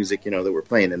censored music, you know, that we're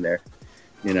playing in there,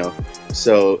 you know.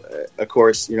 So, of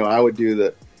course, you know, I would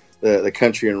do the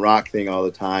country and rock thing all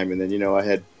the time. And then, you know, I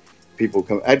had people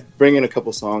come. I'd bring in a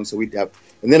couple songs, so we'd have.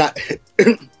 And then I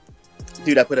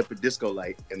put up a disco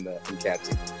light in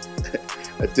CATSI.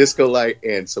 A disco light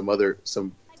and some other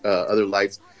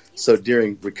lights. So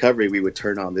during recovery, we would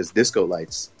turn on this disco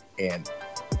lights and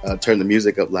turn the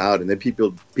music up loud, and then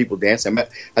people dancing.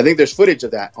 I think there's footage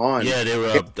of that on. Yeah, they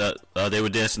were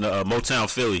dancing Motown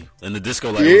Philly, and the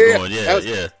disco light was going. Yeah,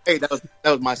 yeah. Hey, that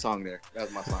was my song there. That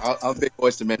was my song. I'm a big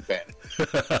Boyz II Men fan.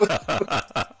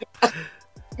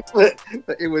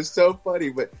 But it was so funny.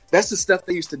 But that's the stuff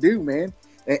they used to do, man.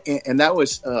 And that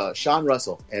was Sean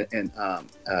Russell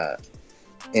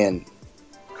and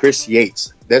Chris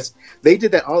Yates. They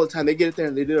did that all the time. They get it there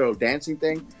and they do their dancing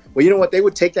thing. Well, you know what? They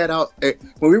would take that out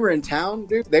when we were in town,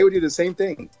 dude. They would do the same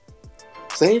thing.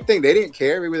 Same thing. They didn't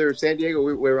care. Maybe they were in San Diego.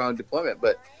 We were on deployment,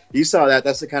 but you saw that.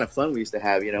 That's the kind of fun we used to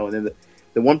have, you know. And then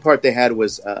the one part they had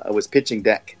was pitching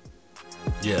deck.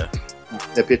 Yeah,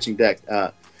 the pitching deck.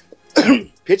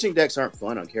 Pitching decks aren't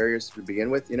fun on carriers to begin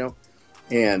with, you know.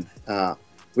 And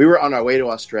we were on our way to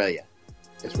Australia.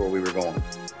 That's where we were going,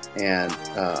 and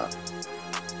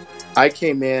I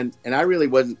came in, and I really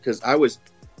wasn't, because I was.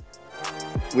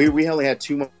 We only had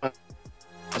 2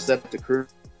 months left to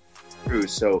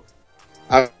cruise, so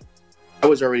I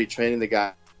was already training the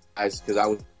guys because I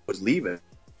was leaving.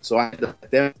 So I had to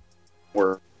let them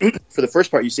work. For the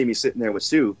first part, you see me sitting there with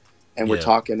Sue, and we're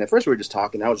talking. At first, we were just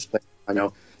talking. I was just playing, I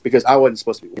know, because I wasn't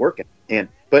supposed to be working,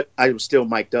 but I was still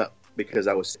mic'd up because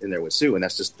I was in there with Sue, and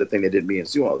that's just the thing they did me and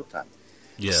Sue all the time.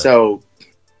 Yeah. So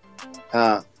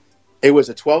it was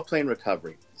a 12-plane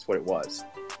recovery. That's what it was,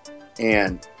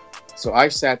 and. So I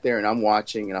sat there and I'm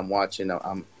watching.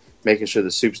 I'm making sure the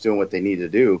soup's doing what they need to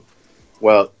do.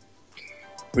 Well,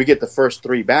 we get the first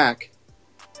 3 back,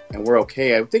 and we're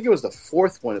okay. I think it was the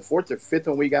fourth or fifth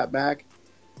one we got back,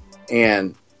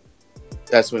 and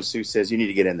that's when Sue says, "You need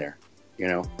to get in there. You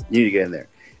know, you need to get in there."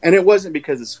 And it wasn't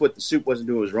because what the soup wasn't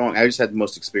doing was wrong. I just had the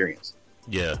most experience.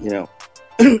 Yeah. You know,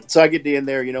 so I get in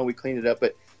there. You know, we cleaned it up,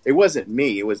 but it wasn't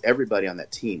me. It was everybody on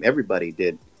that team. Everybody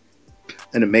did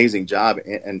an amazing job,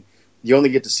 and you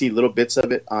only get to see little bits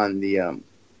of it on the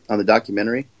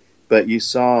documentary, but you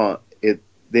saw it.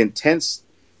 The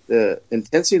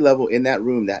intensity level in that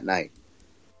room that night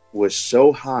was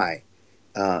so high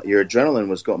your adrenaline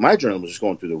was going. My adrenaline was just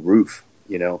going through the roof,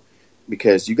 you know,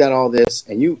 because you got all this,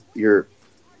 and you're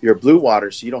blue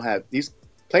water, so you don't have these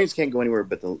planes can't go anywhere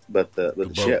but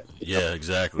the ship. Yeah,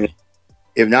 exactly.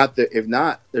 If not,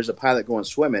 there's a pilot going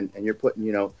swimming, and you're putting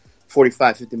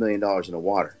 $45-50 million in the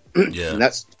water. Yeah, and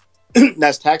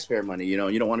that's taxpayer money. You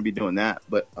don't want to be doing that.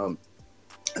 But and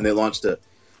they launched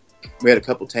we had a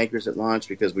couple tankers that launched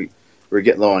because we were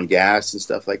getting low on gas and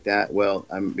stuff like that. Well,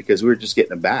 because we were just getting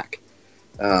them back.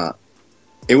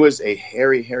 It was a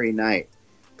hairy night,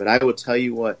 but I will tell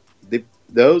you what,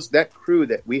 that crew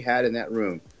that we had in that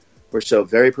room were so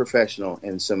very professional,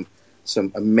 and some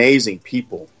amazing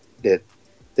people that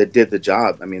did the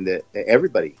job. I mean, that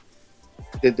everybody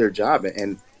did their job,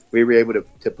 and we were able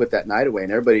to put that night away.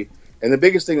 And everybody, and the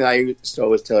biggest thing that I used to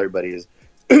always tell everybody is,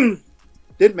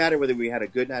 didn't matter whether we had a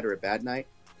good night or a bad night.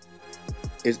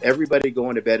 Is everybody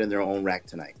going to bed in their own rack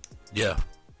tonight? Yeah.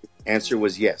 Answer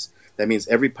was yes. That means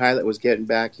every pilot was getting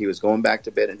back. He was going back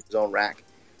to bed in his own rack.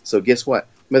 So guess what?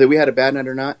 Whether we had a bad night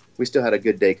or not, we still had a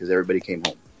good day because everybody came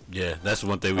home. Yeah, that's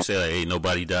one thing we say. Like, hey,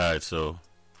 nobody died. So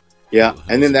yeah,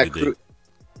 and then that crew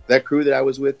that I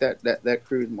was with, that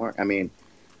crew, Mark. I mean,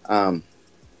 there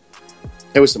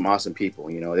was some awesome people.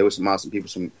 There was some awesome people,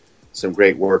 some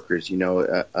great workers.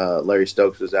 Larry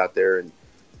Stokes was out there, and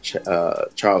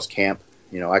Charles Camp.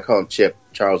 I call him Chip.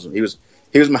 Charles. He was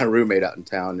my roommate out in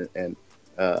town, and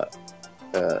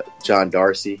John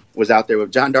Darcy was out there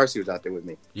with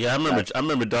me. Yeah, I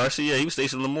remember Darcy. Yeah, he was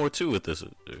stationed in Lemoore too with this.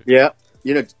 Yeah,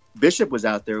 Bishop was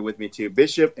out there with me too.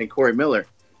 Bishop and Corey Miller.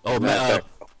 Oh,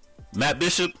 Matt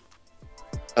Bishop.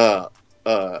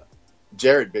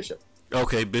 Jared Bishop.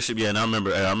 Okay, Bishop. Yeah, and I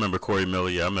remember Corey Miller.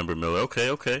 Yeah, I remember Miller.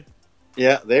 Okay.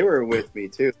 Yeah, they were with me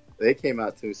too. They came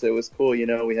out too, so it was cool.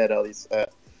 We had all these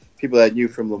people that I knew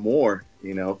from Lemoore.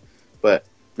 But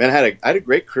man, I had a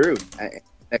great crew.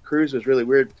 That cruise was really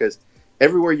weird because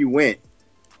everywhere you went,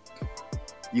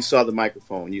 you saw the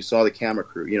microphone, you saw the camera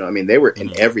crew. They were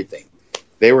in everything.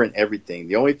 They were in everything.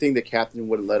 The only thing the captain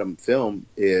wouldn't let them film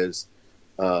is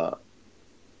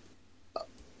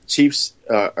Chief's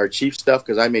our Chief stuff,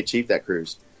 because I made Chief that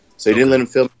cruise, so he didn't let him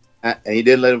film that, and he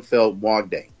didn't let him film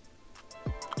WOG Day.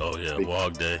 Oh yeah,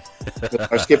 WOG Day.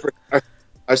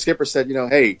 our skipper said,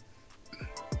 hey,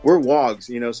 we're WOGs,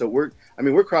 so we're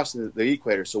crossing the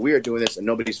equator, so we are doing this and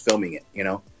nobody's filming it,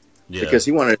 Yeah. Because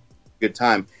he wanted a good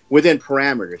time within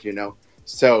parameters,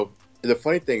 So the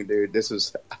funny thing, dude,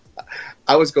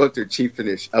 I was going through Chief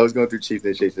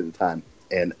initiation at the time,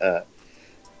 and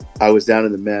I was down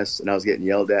in the mess, and I was getting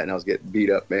yelled at, and I was getting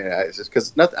beat up, man. It's just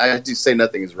because I just say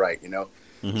nothing is right,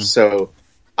 Mm-hmm. So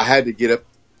I had to get up,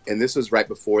 and this was right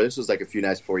before. This was like a few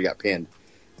nights before he got pinned,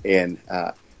 and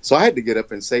so I had to get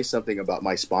up and say something about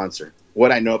my sponsor,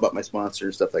 what I know about my sponsor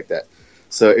and stuff like that.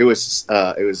 So it was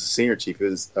a senior chief. It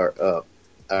was our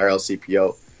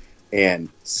LCPO, and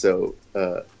so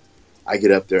I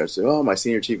get up there and say, "Oh, my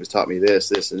senior chief has taught me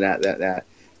this, and that."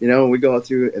 And we go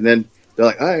through, and then they're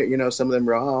like, "All right, some of them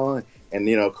are all," and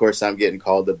of course, I'm getting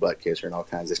called the butt kisser and all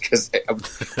kinds of because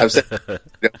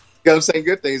I'm saying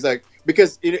good things, like,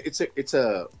 because it's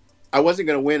a I wasn't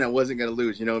going to win, I wasn't going to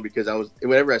lose, because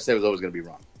whatever I said was always going to be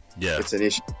wrong. Yeah, it's an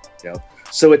issue,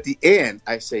 So at the end,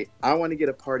 I say, I want to get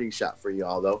a parting shot for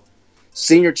y'all, though.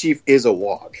 Senior Chief is a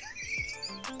WOG.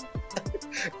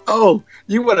 Oh,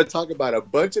 you want to talk about a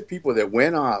bunch of people that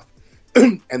went off,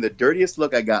 and the dirtiest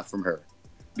look I got from her,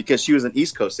 because she was an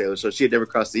East Coast sailor, so she had never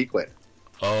crossed the equator.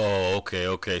 Oh,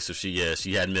 okay. So she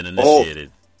hadn't been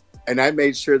initiated. And I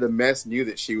made sure the mess knew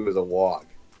that she was a WOG.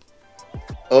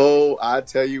 Oh, I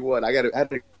tell you what, I had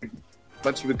a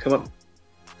bunch of people come up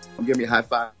and give me high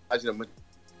fives.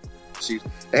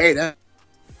 Hey, that's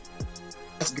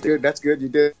good. That's good. You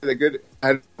did that good.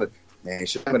 Man, I'm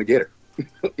going to get her.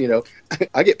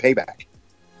 I get payback.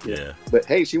 Yeah. But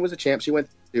hey, she was a champ. She went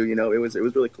through. It was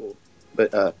really cool.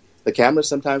 But the cameras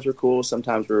sometimes were cool.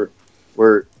 Sometimes we're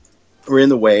in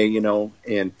the way.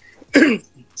 And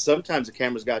sometimes the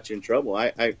cameras got you in trouble.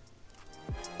 I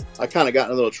kind of got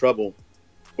in a little trouble.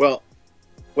 Well,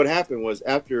 what happened was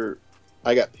after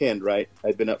I got pinned, right?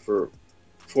 I'd been up for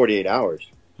 48 hours.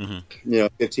 Mm-hmm.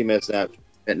 15 minutes nap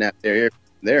there.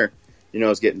 I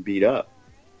was getting beat up.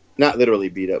 Not literally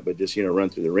beat up, but just, run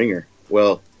through the ringer.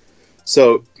 Well,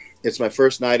 so it's my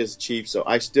first night as a chief, so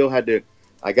I still had to.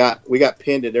 We got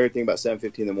pinned at everything about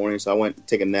 7:15 in the morning, so I went to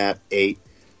take a nap 8.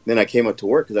 Then I came up to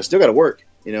work because I still got to work.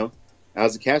 I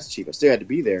was the cast chief. I still had to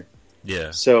be there.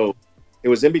 Yeah. So it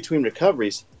was in between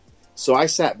recoveries. So I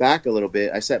sat back a little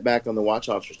bit. I sat back on the watch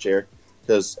officer's chair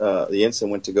because the ensign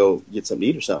went to go get something to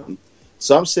eat or something.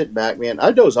 So I'm sitting back, man.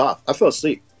 I dozed off. I fell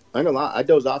asleep. I'm gonna lie. I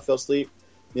dozed off, fell asleep,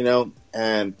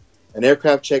 and An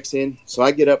aircraft checks in, so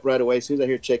I get up right away. As soon as I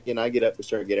hear check in, I get up and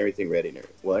start getting everything ready.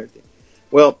 Everything.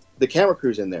 Well, the camera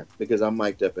crew's in there because I'm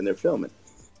mic'd up and they're filming.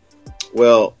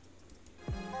 Well,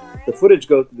 the footage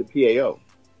goes to the PAO.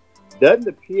 Doesn't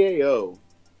the PAO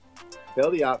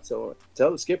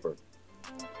tell the skipper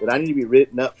that I need to be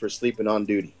written up for sleeping on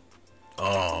duty?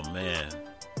 Oh, man.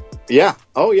 Yeah.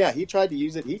 Oh, yeah. He tried to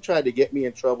use it. He tried to get me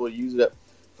in trouble, use it up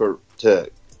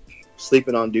to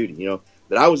sleeping on duty,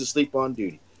 that I was asleep on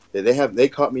duty. That they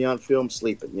caught me on film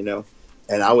sleeping,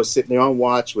 and I was sitting there on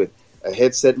watch with a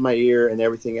headset in my ear and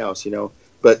everything else,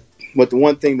 But the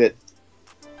one thing that,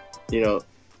 I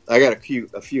got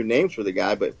a few names for the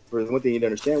guy, but for the one thing you need to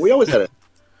understand, we always had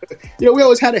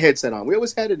a headset on. We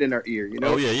always had it in our ear,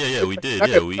 Oh yeah, we did.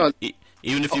 Yeah,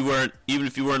 even if you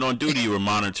weren't on duty, you were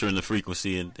monitoring the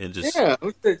frequency and just. Yeah,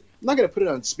 I'm not gonna put it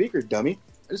on speaker, dummy.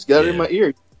 I just got it in my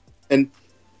ear, and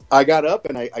I got up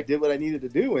and I did what I needed to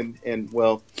do, and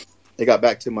well, I got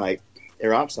back to my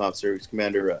air ops officer,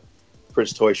 Commander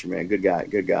Fritz Teuscher, man, good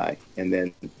guy, and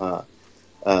then the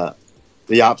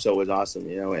OPSO was awesome,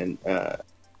 and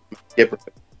Skipper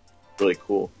really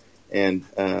cool, and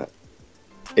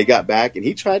it got back, and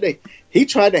he tried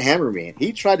to hammer me, and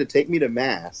he tried to take me to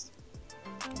mast.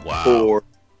 Wow.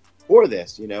 For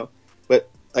this, but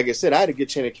like I said, I had a good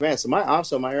chain of command. So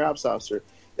my air ops officer,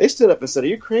 they stood up and said, "Are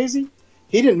you crazy?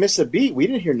 He didn't miss a beat. We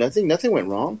didn't hear nothing. Nothing went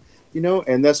wrong,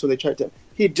 And that's when they tried to.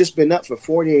 He'd just been up for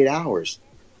 48 hours.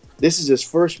 This is his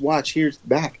first watch here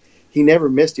back. He never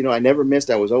missed. I never missed.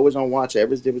 I was always on watch. I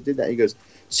always did that. He goes,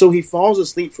 so he falls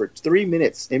asleep for 3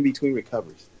 minutes in between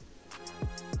recoveries.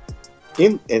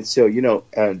 And so he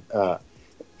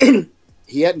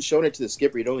hadn't shown it to the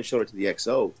skipper. He'd only shown it to the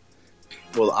XO.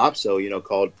 Well, the OPSO,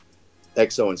 called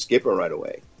XO and skipper right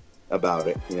away about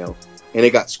it, and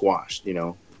it got squashed,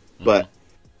 But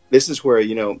this is where,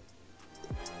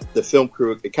 the film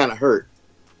crew, it kind of hurt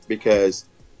because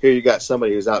here you got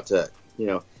somebody who's out to,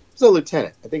 he's a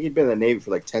lieutenant. I think he'd been in the Navy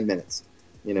for like 10 minutes,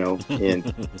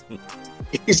 and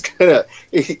he's gonna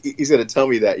tell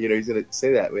me that, he's gonna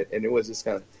say that, and it was just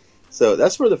kind of, so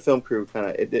that's where the film crew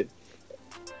it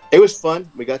was fun.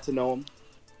 We got to know him.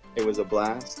 It was a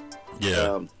blast.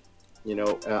 Yeah.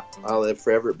 I'll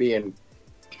forever be in,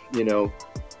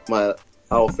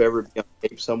 I'll forever be on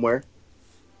tape somewhere,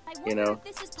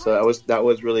 so that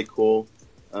was really cool.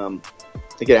 I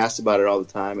get asked about it all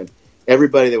the time, and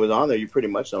everybody that was on there, you pretty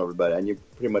much know everybody, and you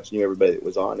pretty much knew everybody that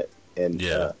was on it, and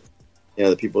the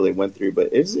people they went through.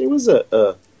 But it was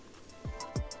a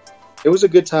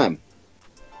good time.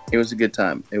 It was a good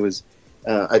time. It was.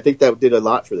 I think that did a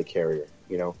lot for the carrier,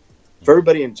 for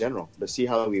everybody in general, to see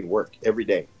how we work every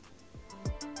day.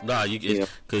 Nah,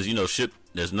 because ship.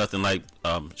 There's nothing like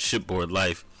shipboard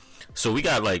life. So we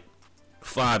got like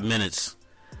 5 minutes.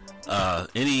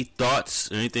 Any thoughts?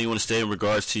 Anything you want to say in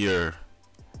regards to your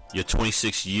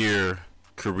 26-year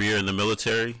career in the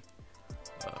military?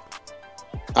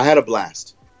 I had a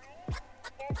blast.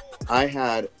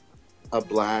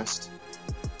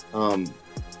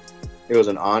 It was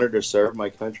an honor to serve my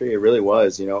country. It really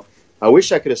was, I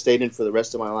wish I could have stayed in for the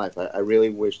rest of my life. I really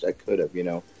wished I could have,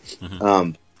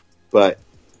 Mm-hmm. But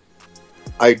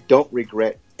I don't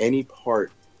regret any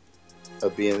part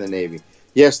of being in the Navy.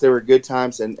 Yes, there were good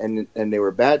times and there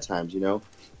were bad times,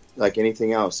 like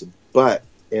anything else. But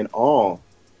in all,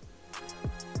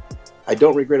 I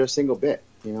don't regret a single bit.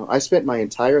 I spent my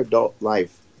entire adult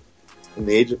life from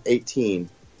the age of 18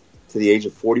 to the age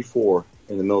of 44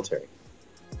 in the military.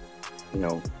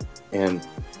 And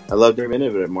I loved every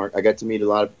minute of it, Mark. I got to meet a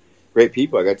lot of great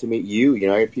people. I got to meet you.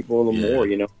 I got people in the more.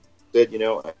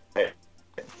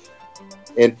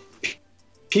 And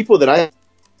people that I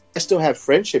still have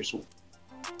friendships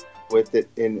with it,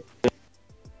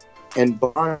 and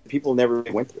bond people never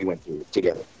went through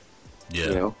together.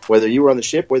 Yeah. Whether you were on the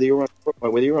ship, whether you were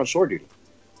on shore duty,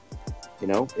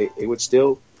 it would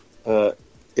still,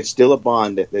 it's still a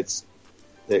bond that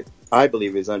I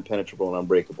believe is unpenetrable and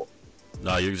unbreakable.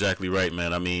 No, you're exactly right,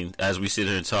 man. I mean, as we sit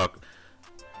here and talk,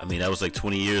 that was like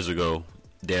 20 years ago,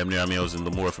 damn near. I was in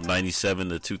Lemoore from 97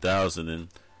 to 2000, and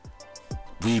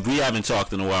we haven't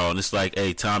talked in a while, and it's like,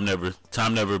 hey, time never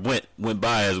went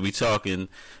by as we talking,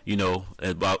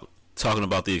 about talking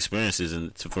about the experiences,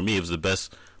 and for me, it was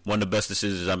one of the best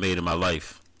decisions I made in my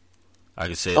life.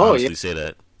 I can honestly say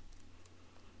that.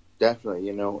 Definitely,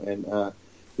 and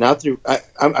now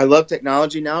I love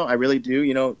technology now. I really do.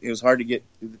 It was hard to get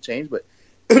through the change, but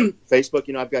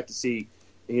Facebook, I've got to see,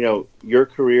 your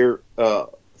career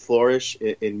flourish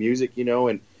in music,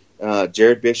 and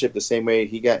Jared Bishop, the same way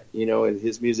he got,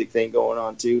 his music thing going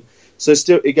on too. So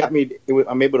it got me.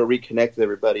 I'm able to reconnect with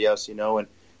everybody else, and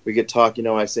we could talk.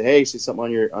 I say, hey, see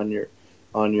something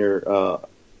on your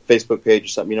Facebook page or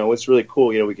something. It's really cool.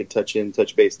 We can touch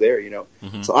base there.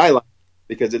 Mm-hmm. So I like it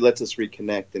because it lets us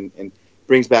reconnect and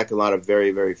brings back a lot of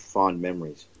very, very fond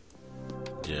memories.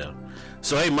 Yeah.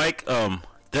 So hey, Mike,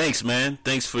 thanks, man.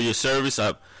 Thanks for your service.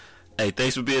 Hey,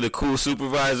 thanks for being a cool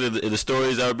supervisor. The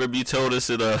stories I remember you told us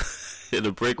in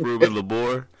the break room in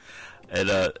Labor. And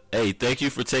hey, thank you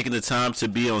for taking the time to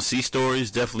be on Sea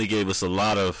Stories. Definitely gave us a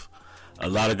lot of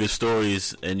good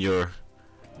stories in your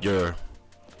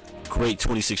great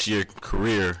 26-year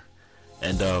career.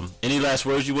 And any last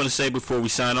words you want to say before we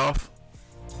sign off?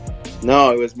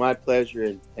 No, it was my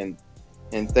pleasure, and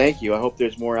thank you. I hope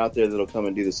there's more out there that'll come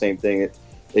and do the same thing.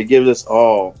 It gives us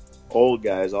all old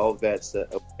guys, all vets,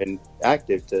 and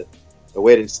active to a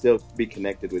way to still be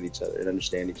connected with each other and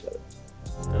understand each other.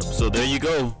 So there you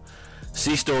go.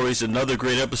 Sea Stories, another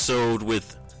great episode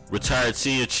with retired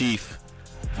Senior Chief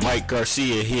Mike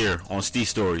Garcia here on Sea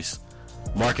Stories.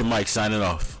 Mark and Mike signing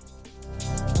off.